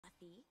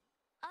empathy.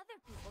 Other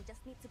people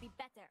just need to be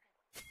better.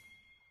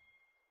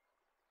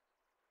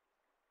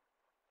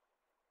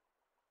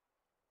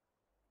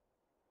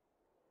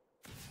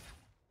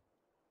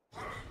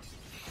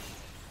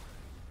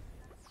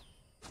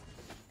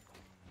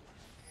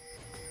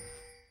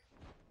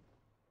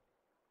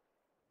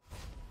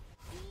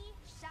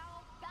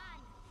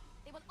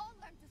 They will all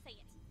learn to say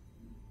it.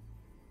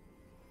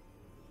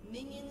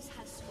 Minions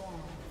have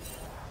spawned.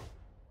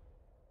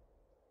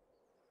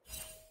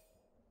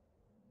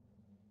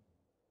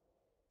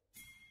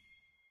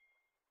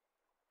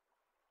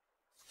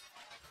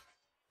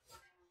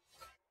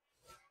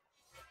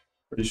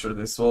 Pretty sure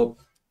they swap.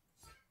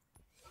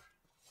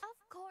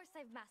 Of course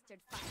I've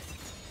mastered fire.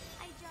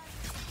 I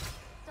just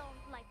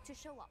don't like to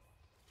show off.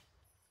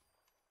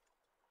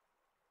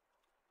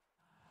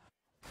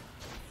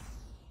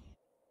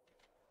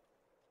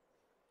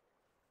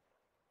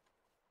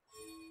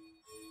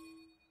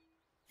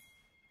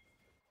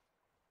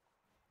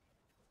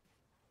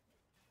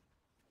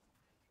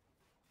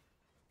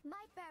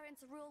 My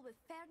parents rule with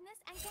fairness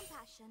and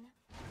compassion.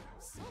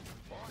 So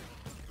boring.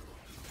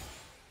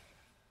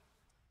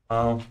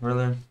 Oh,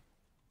 really?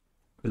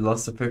 We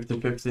lost the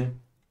 50-50.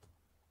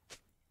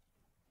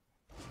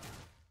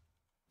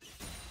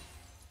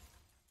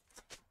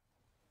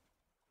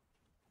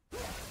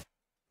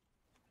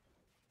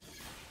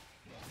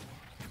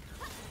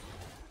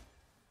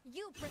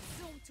 You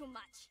presume too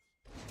much.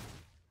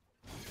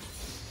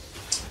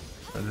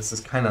 This is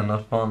kind of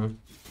not fun.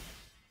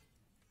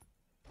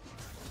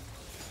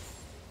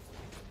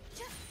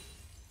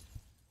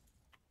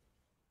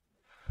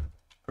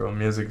 Bro,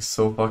 music is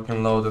so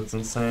fucking loud, it's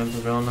insane to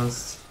be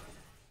honest.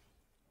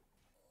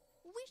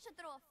 We should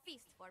throw a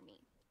feast for me.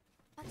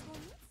 But we'll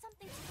need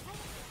something to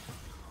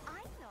celebrate.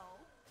 I know.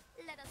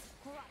 Let us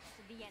crush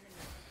the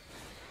enemy.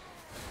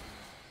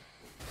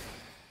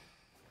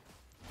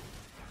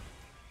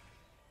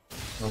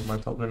 Hope my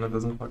top laner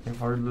doesn't fucking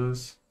hard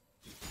lose.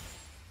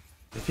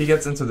 If he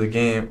gets into the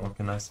game,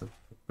 okay, nice,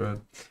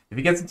 good. If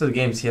he gets into the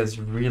games, he has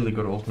really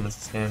good ultimates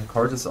this game.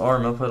 Karthus R,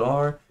 MALPHITE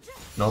R,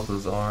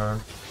 Nautilus R.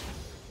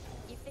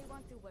 If they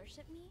want to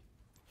worship me,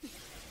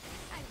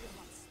 I will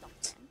not stop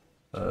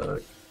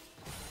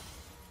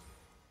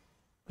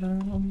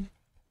them.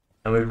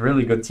 And we have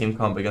really good team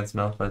comp against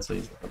MALPHITE, so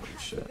he's like, holy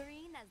shit.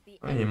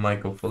 Oh, he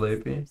might go full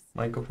AP.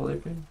 Might go full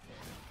AP.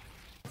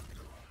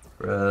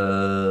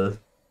 Bruh.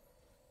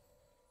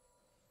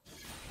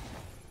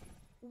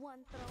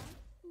 One throne,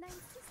 9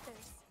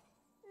 sisters,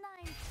 9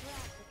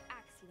 tragic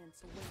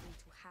accidents waiting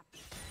to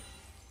happen.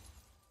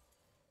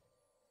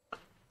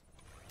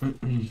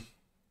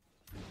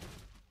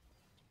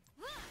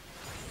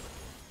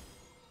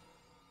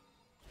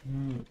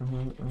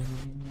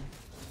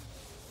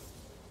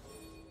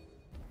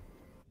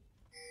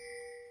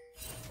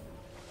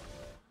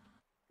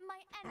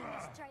 My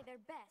enemies try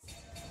their best.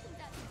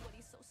 That is what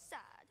is so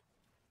sad.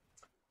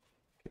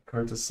 Okay,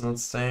 Karthus is not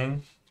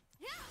staying.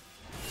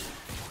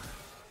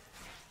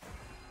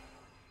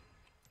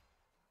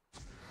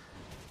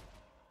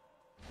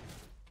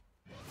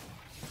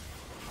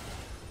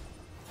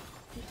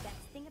 The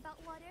best thing about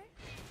water?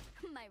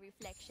 My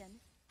reflection.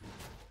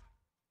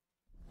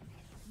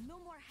 No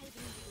more hiding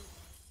you.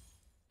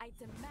 I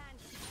demand.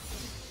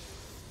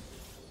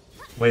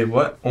 Wait,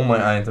 what? Oh my,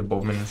 I entered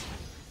both minions.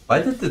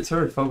 Why did the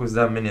turret focus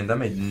that minion? That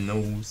made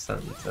no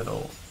sense at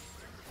all.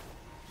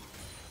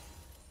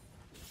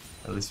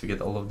 At least we get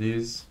all of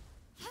these.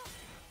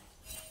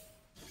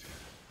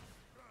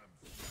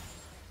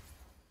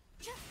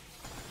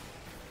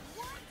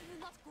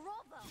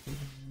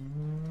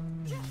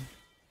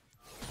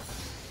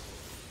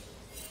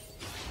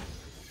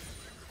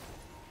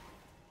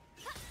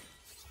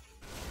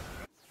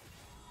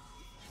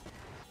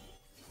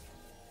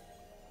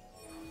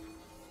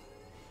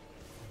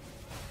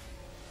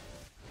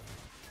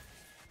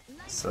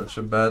 Such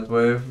a bad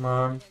wave,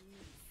 man.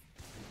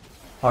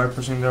 Hard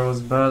pushing there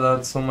was bad, I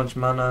had so much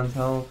mana and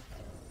health.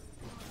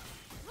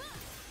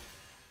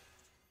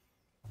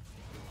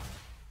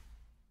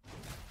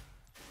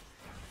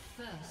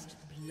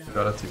 I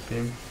got a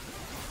TP.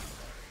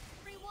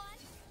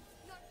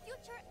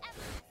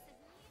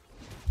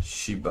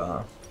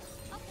 Shiba.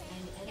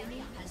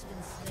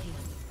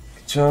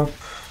 Good job.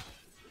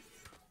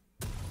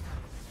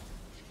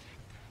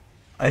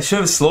 I should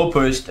have slow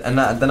pushed and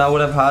then I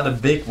would have had a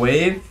big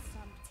wave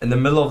in the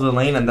middle of the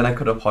lane and then I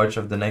could have hard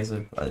shoved the next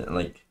wave.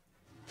 Like,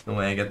 no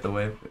way I get the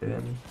wave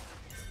in.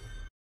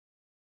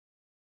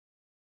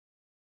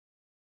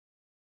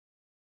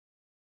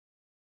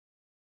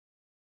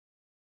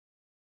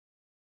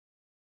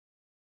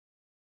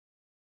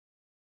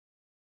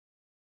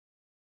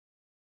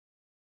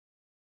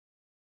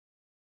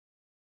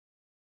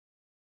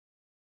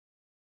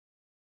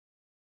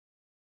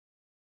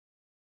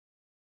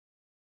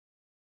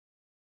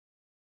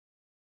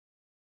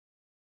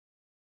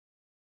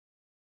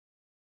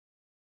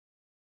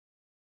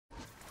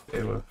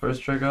 Okay, well,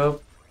 first strike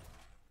up.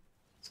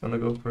 It's gonna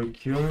go for a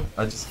Q.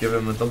 I just give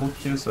him a double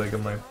Q so I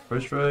get my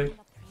first strike.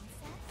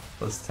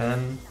 Plus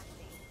 10.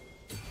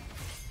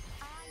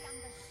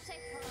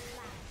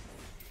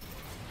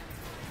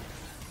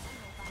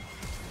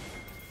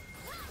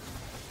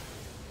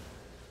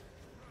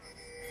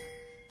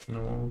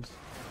 No.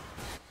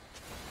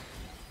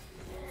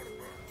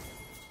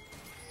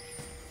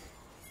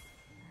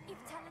 If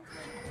talent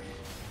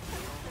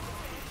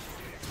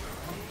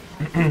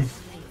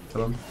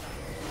Kill him.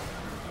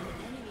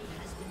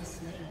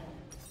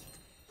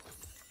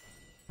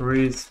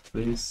 Freeze,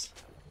 please.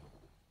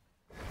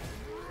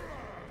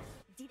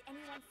 Did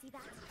anyone see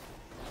that?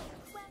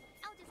 Well,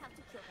 I'll just have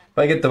to kill them. If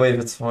I get the wave,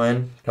 it's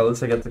fine.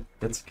 Kalista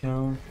gets a kill. I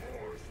know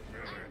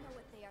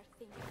what they are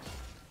thinking.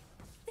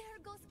 There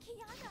goes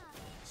QIYANA.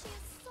 She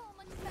is so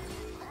much better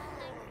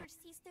than her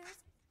sisters.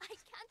 I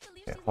can't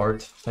believe she's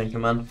Heart, thank you,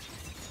 man.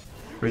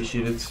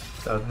 Appreciate it.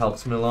 That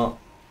helps me a lot.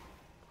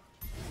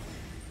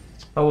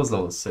 That was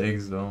level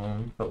 6 though.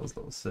 That was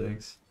level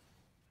 6.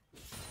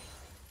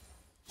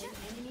 An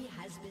enemy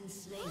has been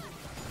slain.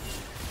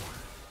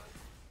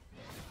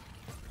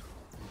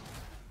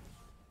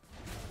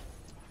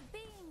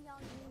 being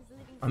young means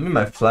living. I mean,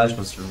 my flash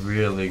was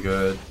really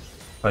good.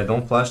 If I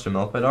don't flash the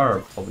MALPHITE,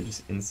 I'll probably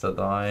just insta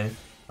die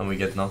and we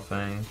get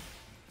nothing.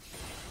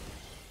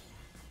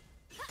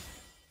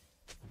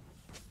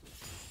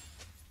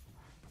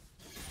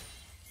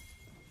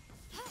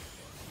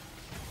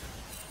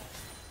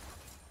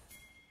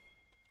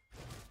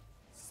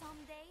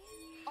 Someday,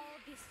 all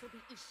this will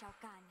be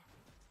Ishaokan,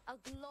 a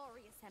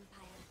glorious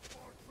empire.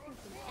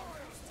 With an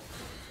empress to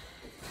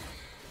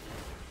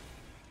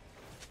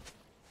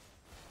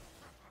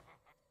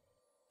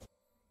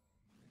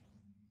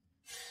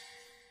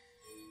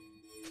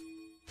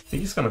I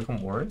think he's gonna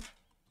come ward.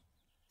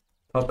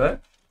 Top it.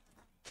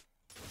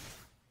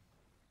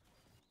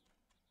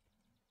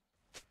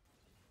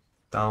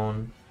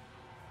 Down.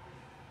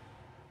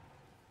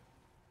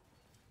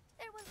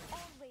 There will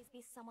always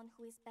be someone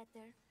who is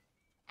better,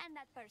 and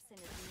that person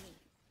is me.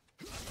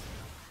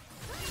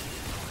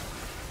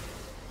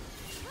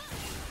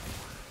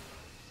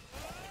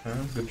 Okay,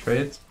 good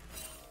trade.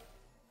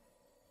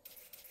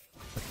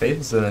 The Fate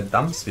was in a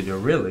dumps video,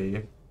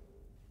 really.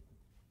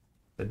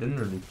 They didn't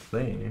really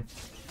play.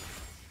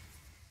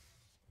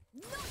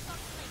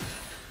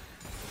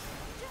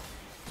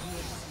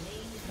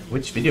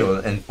 Which video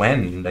and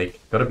when? Like,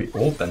 gotta be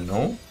old then,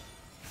 no?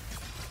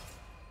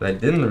 But I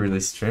didn't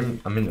really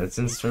stream. I mean, it's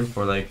in stream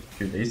for like a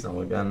few days now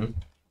again.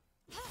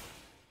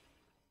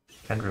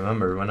 Can't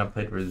remember when I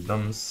played with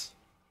dumps.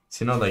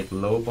 See, now like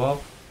low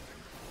Bob.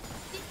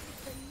 This is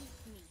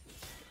beneath me.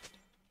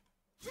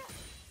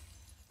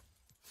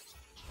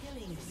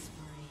 Killing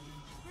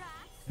spree.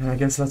 Rat, I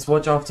guess let's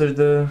watch after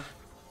the.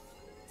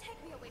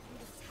 take me away from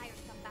this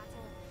tiresome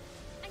battle.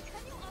 And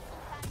can you also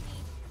ban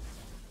me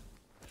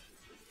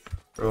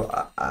Bro,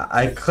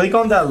 I click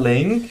on that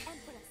link. Empress?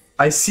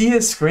 I see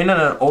his screen and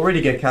I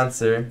already get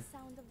cancer.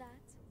 Sound of that?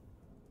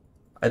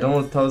 I don't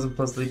want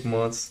 1000+ league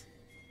mods.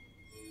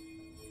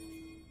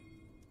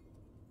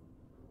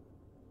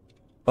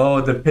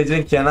 Oh, the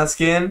pigeon QIYANA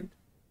skin?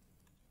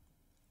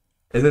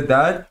 Is it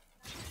that?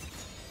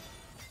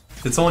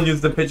 Did someone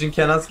use the pigeon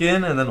QIYANA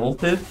skin and then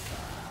ulted?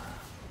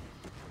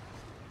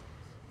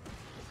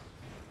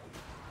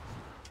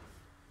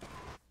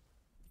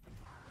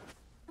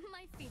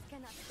 My feet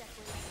cannot step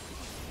away.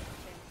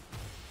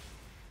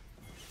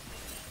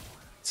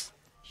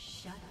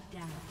 Shut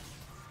down.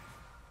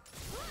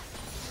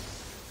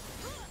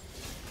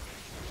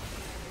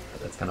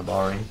 That's kind of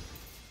boring.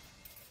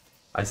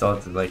 I saw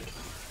it like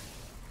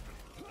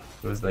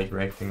it was like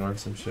reacting or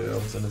some shit. I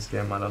was in this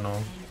game. I don't know.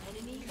 An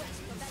enemy has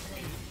been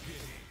slain.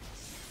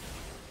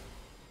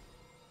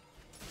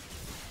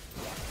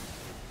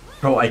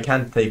 Bro, I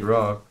can't take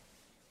rock.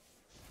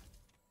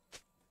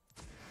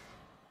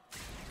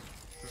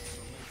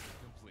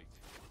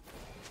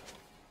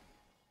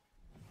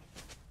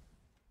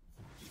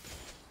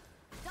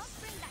 Don't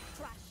bring that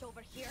trash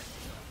over here.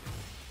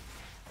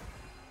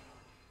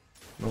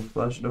 No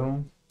flash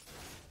though.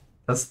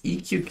 Does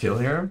EQ kill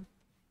here?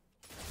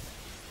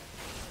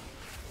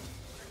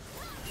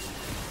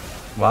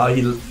 Wow,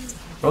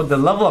 bro, the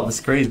level up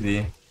is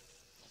crazy.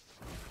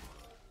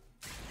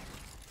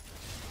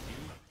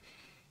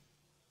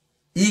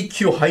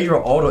 EQ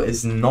Hydra auto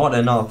is not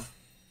enough.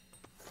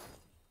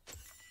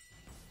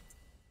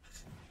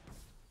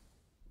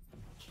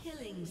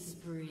 Killing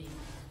spree.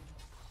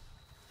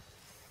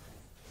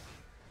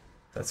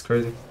 That's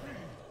crazy.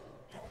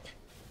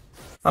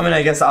 I mean,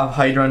 I guess I have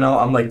Hydra now.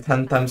 I'm like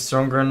 10 times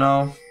stronger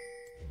now.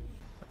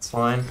 That's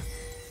fine.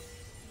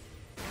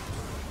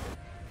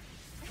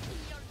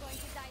 You're going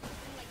to die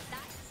looking like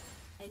that?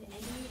 An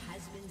enemy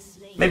has been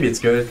slain. Maybe it's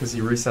good because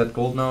he reset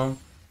gold now.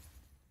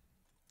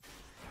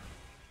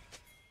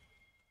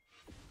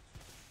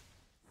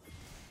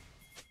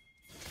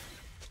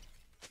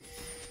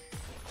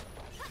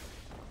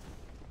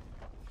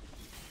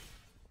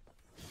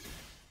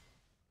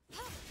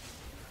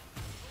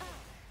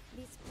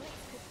 This place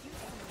could use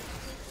some.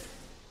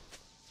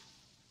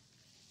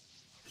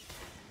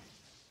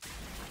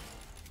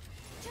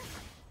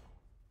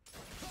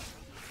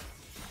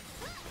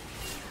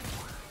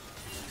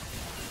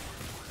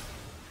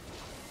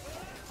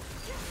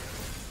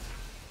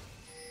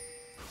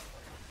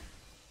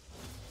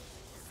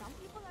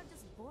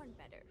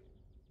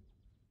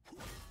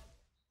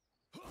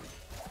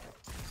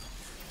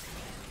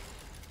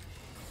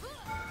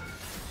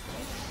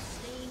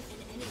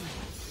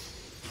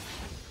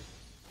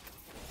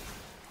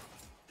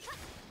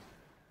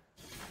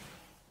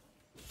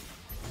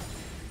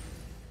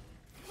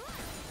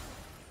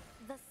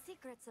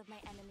 words of my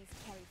enemies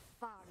carry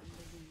far in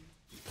the wind.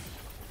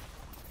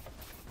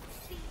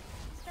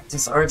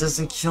 This art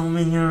doesn't kill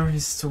me here,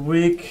 he's too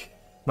weak.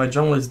 My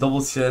jungler is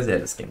double CS. Yeah,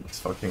 this game looks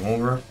fucking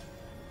over.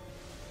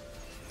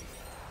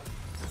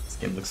 This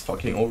game looks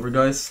fucking over,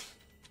 guys.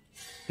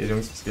 Hier,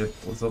 Jungs, was geht?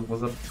 What's up,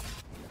 what's up?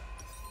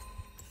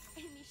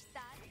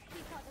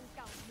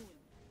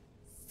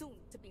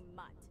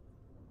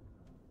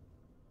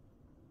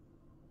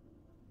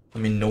 I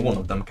mean, no one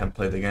of them can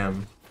play the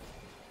game.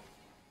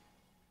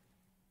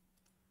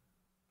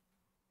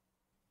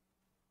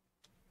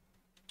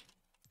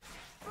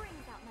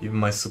 Even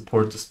my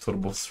support is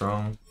turbo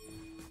strong.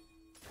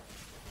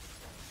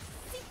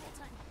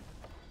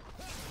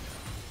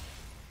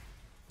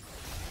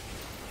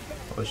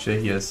 Oh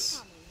shit,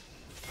 yes.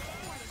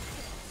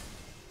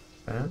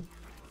 Okay.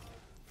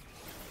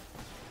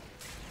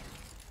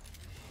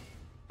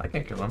 I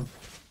can kill him.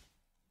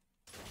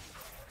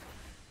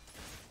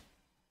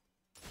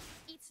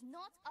 It's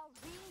not a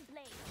real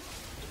blade.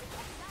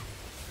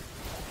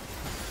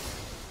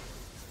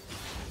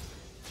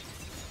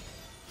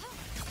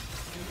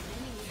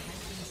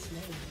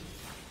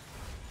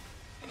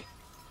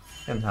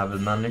 You can have it,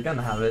 man. You can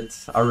have it.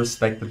 I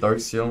respect the Dark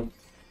Seal.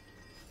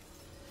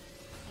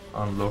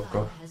 On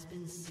Loco.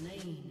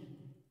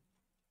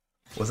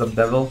 What's up,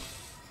 devil?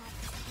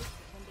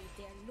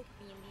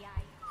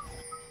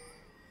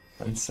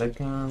 10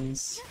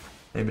 seconds.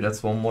 Maybe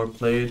that's one more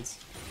plate.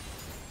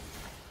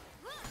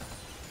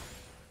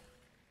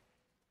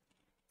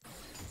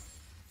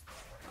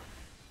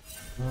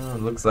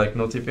 Looks like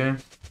no TP.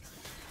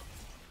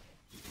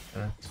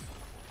 Yeah.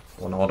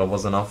 One auto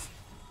was enough.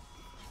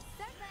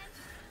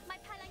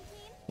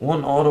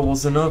 One auto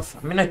was enough.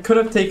 I mean, I could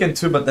have taken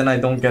two, but then I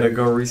don't get a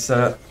go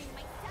reset.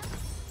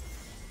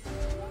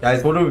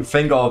 Guys, what do we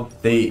think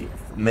of they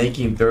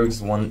making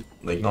Dirks one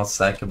like not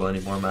stackable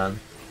anymore,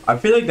 man? I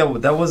feel like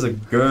that was a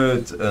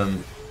good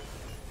it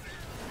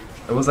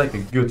was like a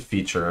good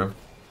feature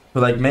to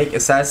like make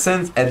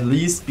assassins at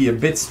least be a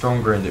bit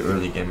stronger in the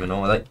early game, you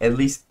know, like at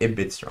least a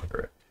bit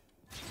stronger.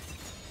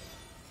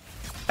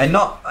 And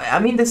not, I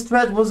mean, the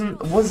strat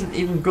wasn't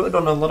even good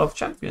on a lot of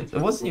champions. It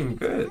wasn't even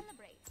good.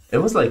 It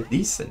was like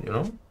decent, you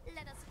know.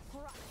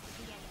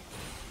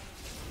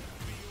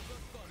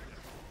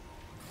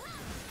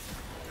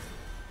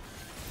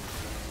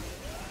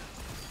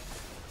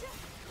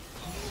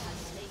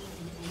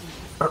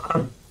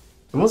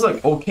 It was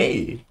like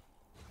okay.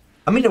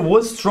 I mean, it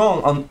was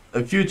strong on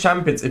a few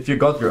champions if you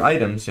got your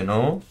items, you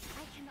know.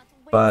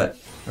 But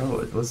no,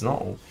 it was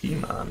not OP,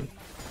 man.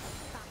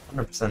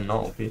 100%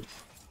 not OP.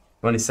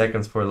 20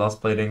 seconds for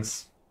last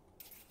platings.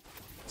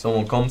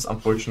 Someone comes,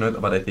 unfortunate,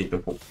 but I take the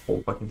whole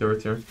fucking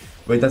turret here.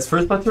 Wait, that's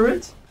first blood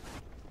turret?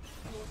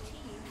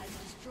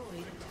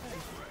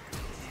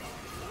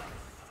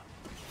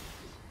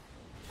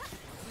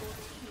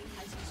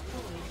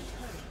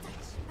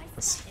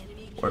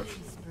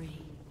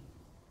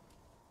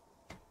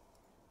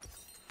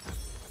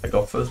 I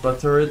got first blood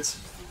turret.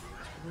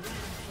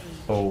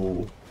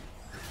 Oh.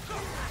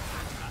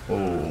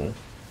 Oh.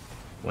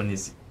 When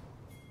is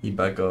he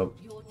back up?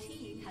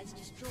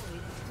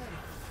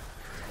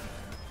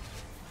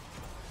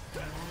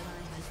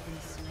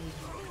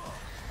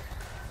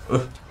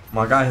 Ugh,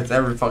 my guy hits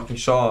every fucking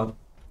shot.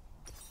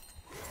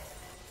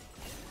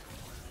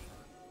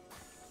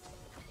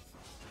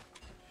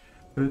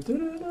 I say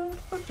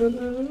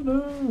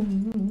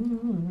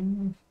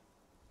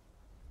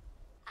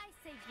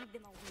give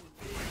them a win.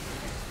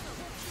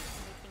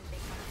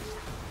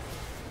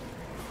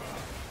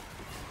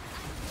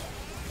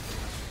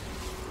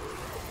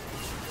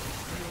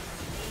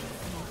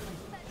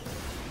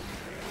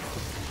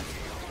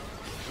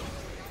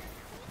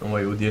 Oh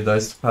wait, would you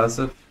dice to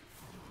passive?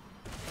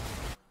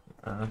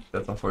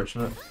 That's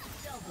unfortunate.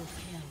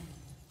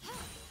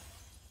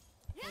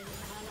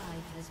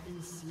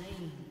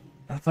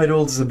 That fight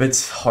ult is a bit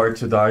hard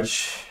to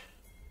dodge.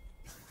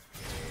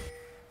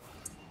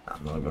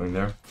 I'm not going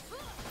there.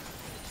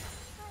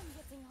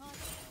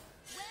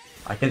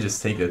 I can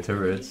just take the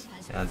turret.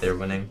 Yeah, they're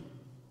winning.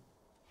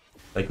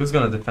 Like, who's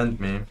gonna defend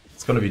me?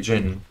 It's gonna be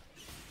Jin.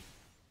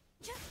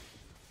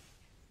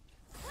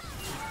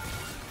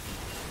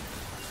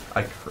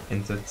 I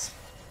hinted.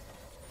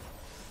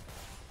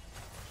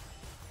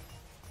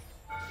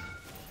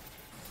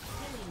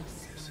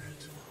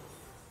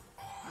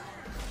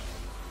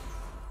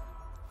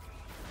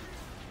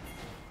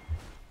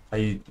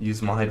 I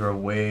use my Hydra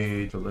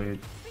way too late.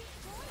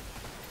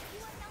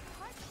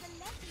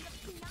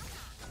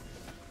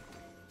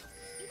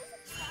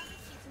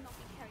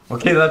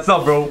 Okay, that's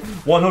not, bro.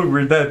 One hook,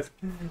 we're dead.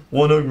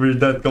 One hook, we're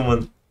dead. Come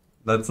on.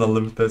 Let's not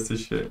limit test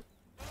this shit.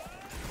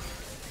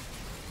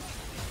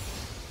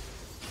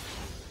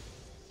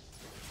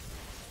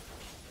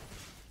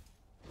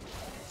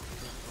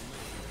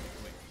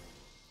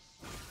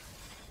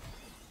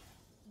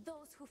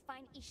 Those who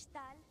find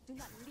Ishtal do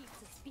not live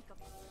to speak of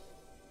it.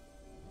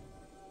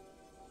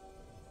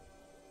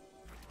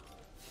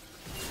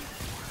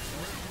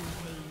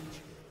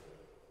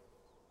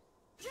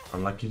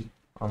 Unlucky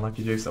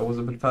Jakes, that was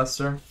a bit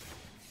faster.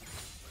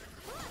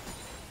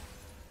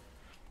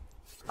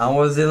 I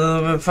was a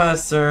little bit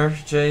faster,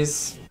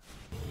 Jace.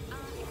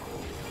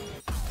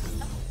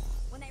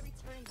 When I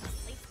return, this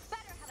place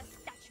better have a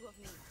statue of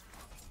me.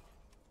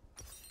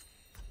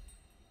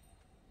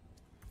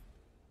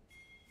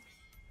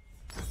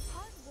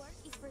 Hard work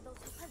is for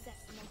those who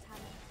possess no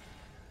talent.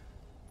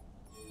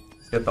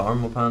 Let's get the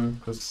armor pen,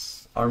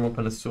 because armor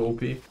pen is so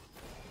OP.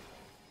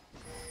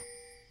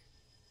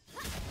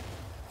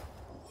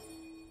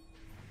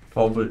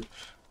 Probably.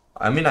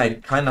 I mean, I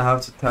kind of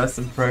have to test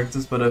and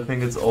practice, but I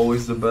think it's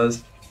always the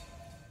best.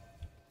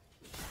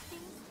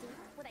 Things do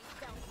what I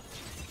don't.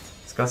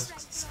 This guy's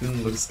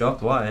skin looks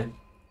scuffed, why?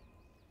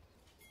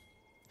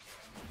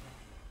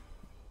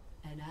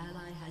 An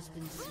ally has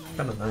been slain.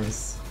 Kinda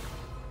nice.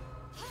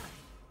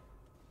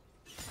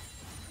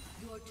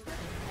 Your turret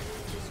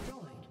has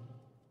been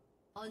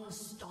destroyed.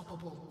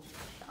 Unstoppable.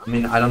 I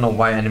mean, I don't know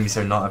why enemies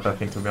are not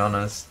FFing, to be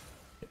honest.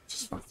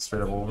 Just fucking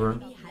straight up over.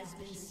 Enemy has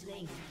been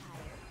slain.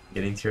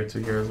 Getting tier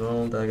 2 here as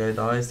well. That guy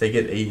dies. They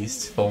get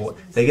aced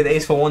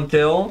for one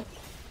kill.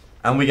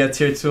 And we get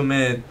tier 2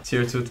 mid,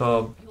 tier 2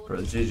 top. Bro,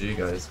 GG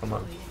guys, come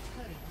on.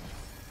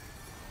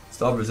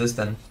 Stop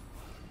resisting.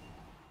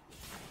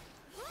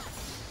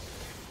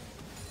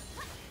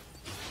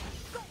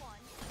 Go on,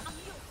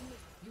 amuse me.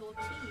 Your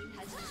team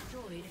has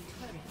destroyed a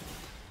turret.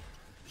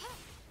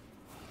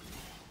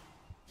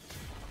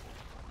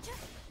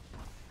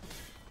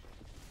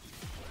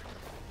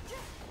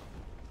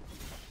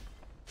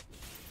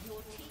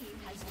 Your team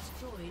has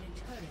destroyed a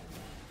turret.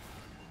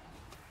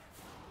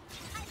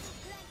 I will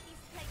grant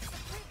these plagues the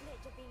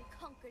privilege of being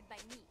conquered by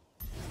me.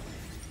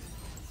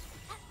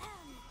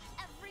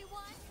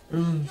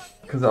 Everyone,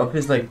 Because the outfit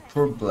is like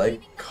poor black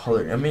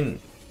color. I mean,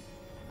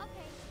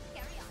 okay,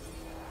 carry on.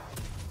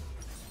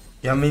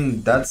 yeah, I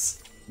mean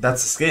that's a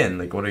skin.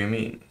 Like, what do you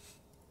mean?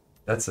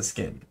 That's a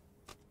skin.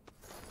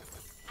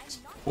 I'm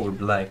not Poor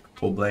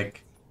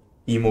black,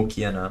 emo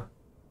QIYANA.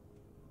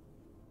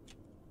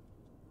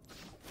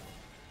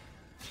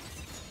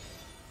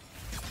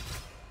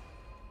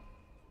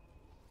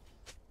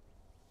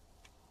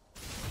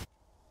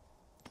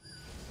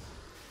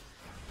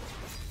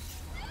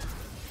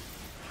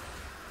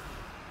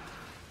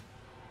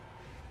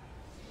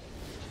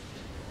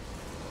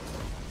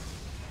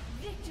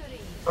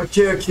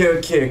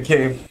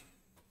 Okay.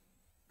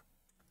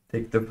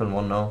 Take different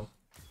one now.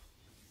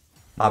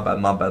 My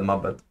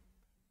bad.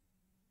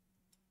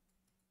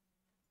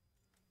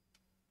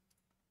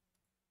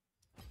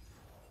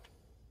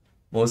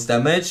 Most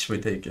damage, we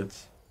take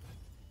it.